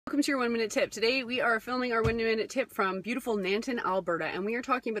Welcome to your 1 minute tip. Today we are filming our 1 minute tip from beautiful Nanton, Alberta, and we are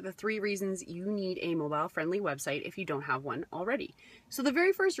talking about the 3 reasons you need a mobile friendly website if you don't have one already. So the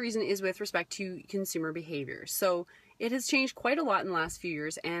very first reason is with respect to consumer behavior. So it has changed quite a lot in the last few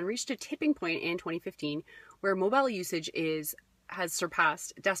years and reached a tipping point in 2015 where mobile usage has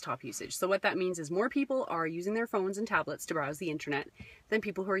surpassed desktop usage. So what that means is more people are using their phones and tablets to browse the internet than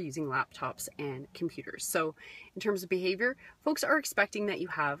people who are using laptops and computers. So in terms of behavior, folks are expecting that you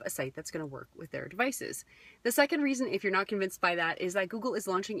have a site that's going to work with their devices. The second reason, if you're not convinced by that, is that Google is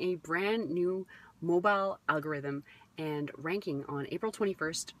launching a brand new mobile algorithm and ranking on April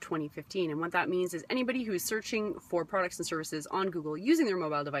 21st, 2015. And what that means is anybody who is searching for products and services on Google using their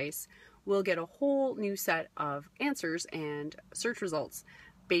mobile device will get a whole new set of answers and search results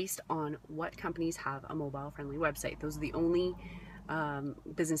based on what companies have a mobile-friendly website. Those are the only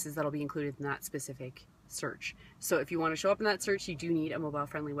businesses that'll be included in that specific search. So if you want to show up in that search, you do need a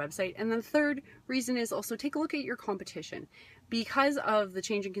mobile-friendly website. And the third reason is also take a look at your competition. Because of the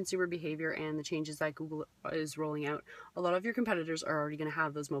change in consumer behavior and the changes that Google is rolling out, a lot of your competitors are already going to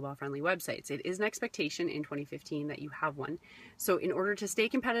have those mobile-friendly websites. It is an expectation in 2015 that you have one. So in order to stay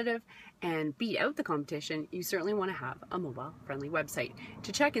competitive and beat out the competition, you certainly want to have a mobile-friendly website.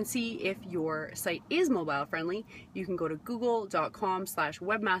 To check and see if your site is mobile-friendly, you can go to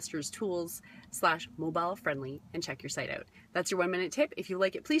google.com/webmasterstools/mobile-friendly and check your site out. That's your 1 minute tip. If you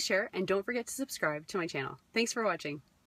like it, please share, and don't forget to subscribe to my channel. Thanks for watching.